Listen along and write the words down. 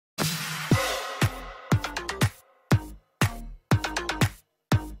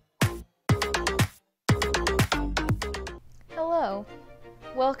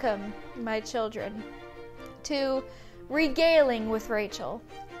Welcome, my children, to Regaling with Rachel.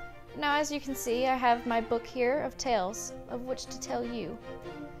 Now, as you can see, I have my book here of tales of which to tell you,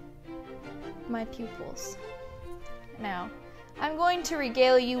 my pupils. Now, I'm going to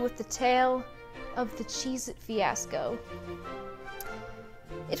regale you with the tale of the Cheez-It fiasco.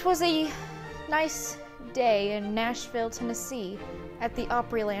 It was a nice day in Nashville, Tennessee, at the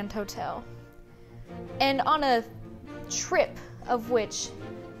Opryland Hotel. And on a trip of which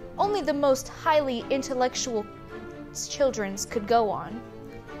only the most highly intellectual children could go on,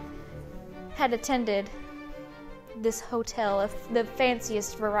 had attended this hotel of the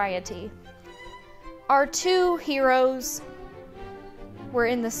fanciest variety. Our two heroes were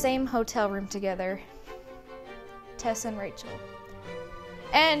in the same hotel room together, Tess and Rachel.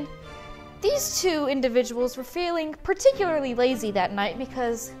 And these two individuals were feeling particularly lazy that night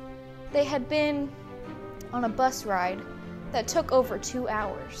because they had been on a bus ride that took over 2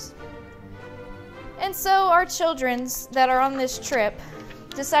 hours. And so our childrens that are on this trip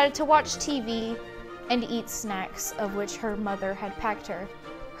decided to watch TV and eat snacks of which her mother had packed her.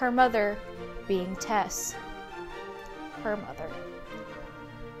 Her mother being Tess. Her mother.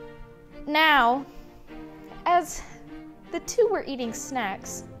 Now, as the two were eating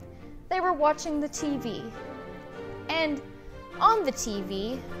snacks, they were watching the TV. And on the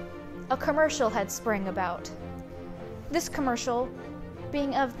TV, a commercial had sprang about. This commercial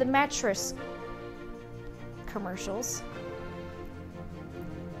being of the mattress commercials.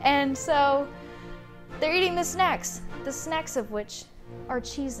 And so they're eating the snacks of which are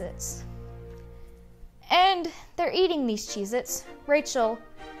Cheez-Its. And they're eating these Cheez-Its. Rachel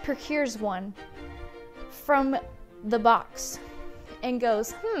procures one from the box and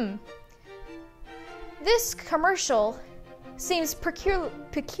goes, this commercial seems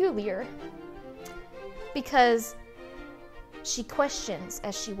peculiar, because she questions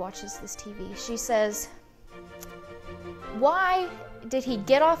as she watches this TV. She says, why did he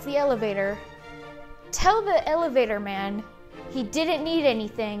get off the elevator, tell the elevator man he didn't need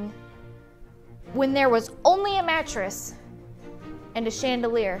anything when there was only a mattress and a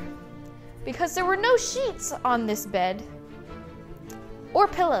chandelier? Because there were no sheets on this bed or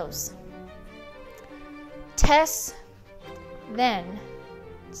pillows. Tess then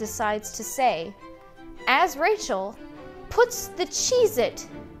decides to say, as Rachel puts the Cheez-It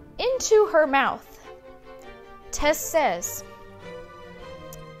into her mouth, Tess says,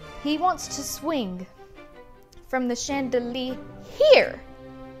 he wants to swing from the chandelier here.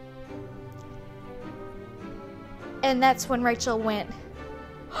 And that's when Rachel went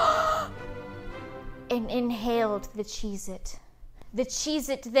and inhaled the Cheez-It. The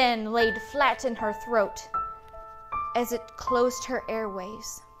Cheez-It then laid flat in her throat as it closed her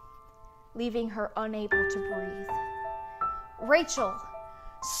airways, leaving her unable to breathe. Rachel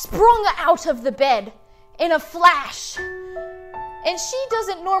sprung out of the bed in a flash. And she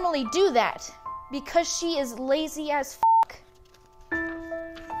doesn't normally do that because she is lazy as f***.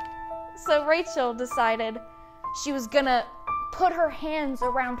 So Rachel decided she was gonna put her hands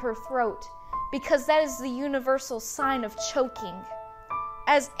around her throat because that is the universal sign of choking,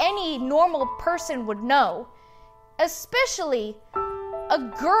 as any normal person would know, especially a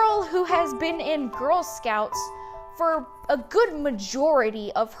girl who has been in Girl Scouts for a good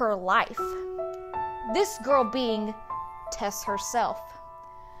majority of her life. This girl being Tess herself.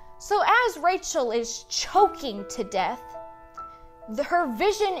 So as Rachel is choking to death, her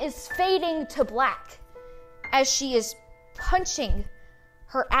vision is fading to black as she is punching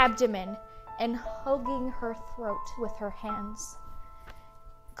her abdomen and hugging her throat with her hands,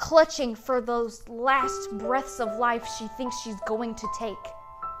 clutching for those last breaths of life she thinks she's going to take.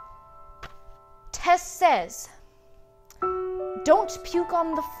 Tess says, "Don't puke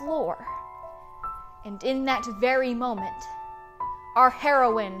on the floor." And in that very moment, our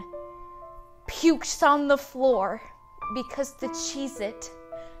heroine pukes on the floor because the Cheez-It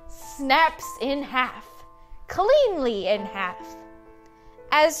snaps in half, cleanly in half.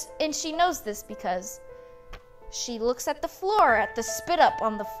 And she knows this because she looks at the floor, at the spit up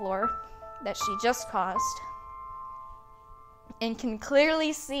on the floor that she just caused, and can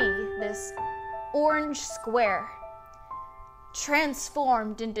clearly see this orange square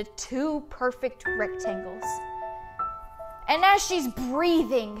transformed into 2 perfect rectangles. And as she's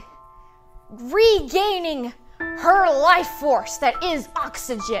breathing, regaining her life force that is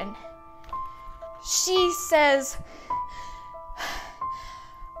oxygen, she says,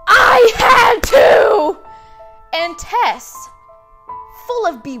 "I had to!" And Tess, full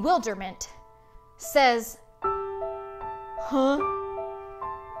of bewilderment, says, "Huh?"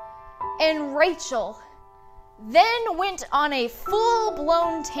 And Rachel then went on a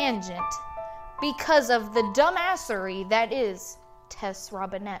full-blown tangent because of the dumbassery that is Tess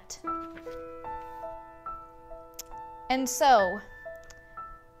Robinette. And so,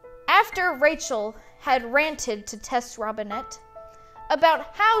 after Rachael had ranted to Tess Robinette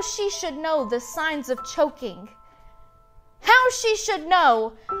about how she should know the signs of choking, how she should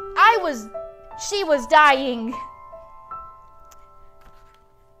know she was dying,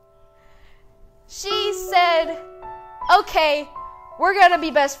 she said, okay, we're gonna be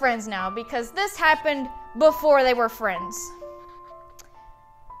best friends now because this happened before they were friends.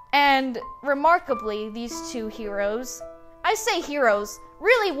 And remarkably, these two heroes, I say heroes,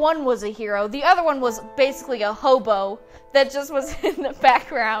 really one was a hero, the other one was basically a hobo that just was in the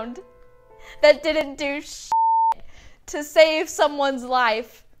background, that didn't do shit to save someone's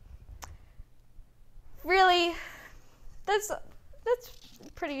life. Really, that's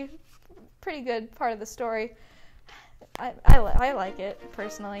pretty good part of the story. I like it,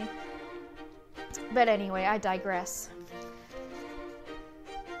 personally. But anyway, I digress.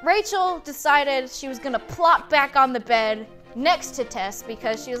 Rachael decided she was gonna plop back on the bed next to Tess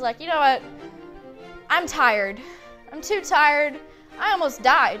because she was like, you know what? I'm tired. I'm too tired. I almost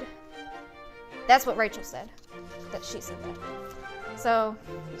died. That's what Rachael said. That she said that. So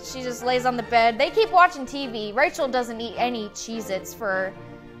she just lays on the bed. They keep watching TV. Rachael doesn't eat any Cheez-Its for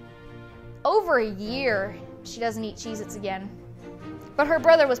over a year. She doesn't eat Cheez-Its again. But her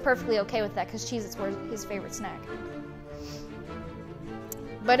brother was perfectly okay with that because Cheez-Its were his favorite snack.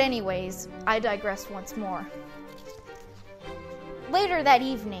 But anyways, I digress once more. Later that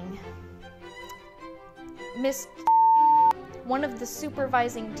evening, Miss one of the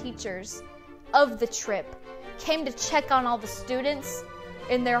supervising teachers of the trip came to check on all the students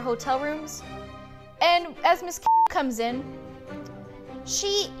in their hotel rooms. And as Miss comes in,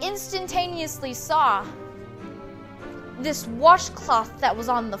 she instantaneously saw this washcloth that was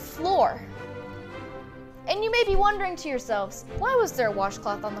on the floor. And you may be wondering to yourselves, why was there a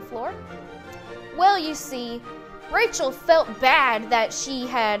washcloth on the floor? Well, you see, Rachael felt bad that she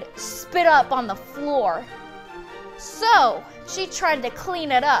had spit up on the floor. So, she tried to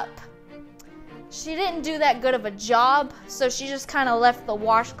clean it up. She didn't do that good of a job, so she just kind of left the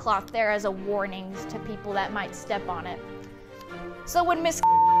washcloth there as a warning to people that might step on it. So when Miss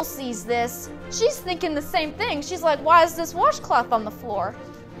sees this, she's thinking the same thing. She's like, why is this washcloth on the floor?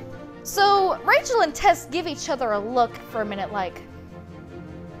 So Rachael and Tess give each other a look for a minute like,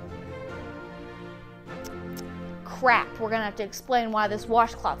 crap, we're gonna have to explain why this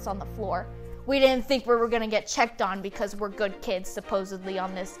washcloth's on the floor. We didn't think we were gonna get checked on because we're good kids, supposedly,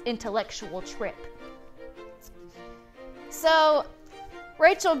 on this intellectual trip. So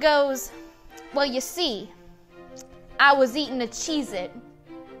Rachael goes, well, you see, I was eating a Cheez-It.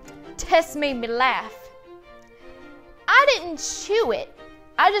 Tess made me laugh. I didn't chew it.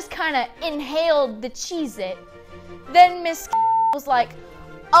 I just kind of inhaled the Cheez-It. Then Miss was like,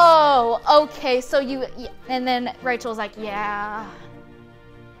 oh, okay, so you... And then Rachael was like, yeah.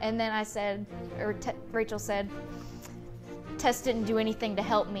 And then I said, or Rachael said, Tess didn't do anything to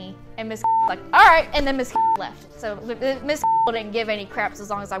help me. And Miss was like, all right. And then Miss left. So Miss didn't give any craps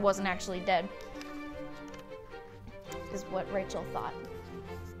as long as I wasn't actually dead. Is what Rachael thought.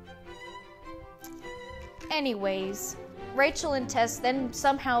 Anyways, Rachael and Tess then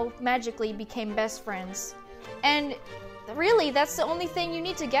somehow magically became best friends. And really, that's the only thing you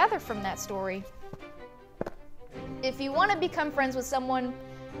need to gather from that story. If you want to become friends with someone,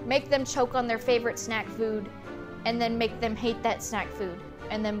 make them choke on their favorite snack food, and then make them hate that snack food,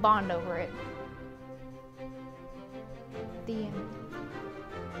 and then bond over it. The end.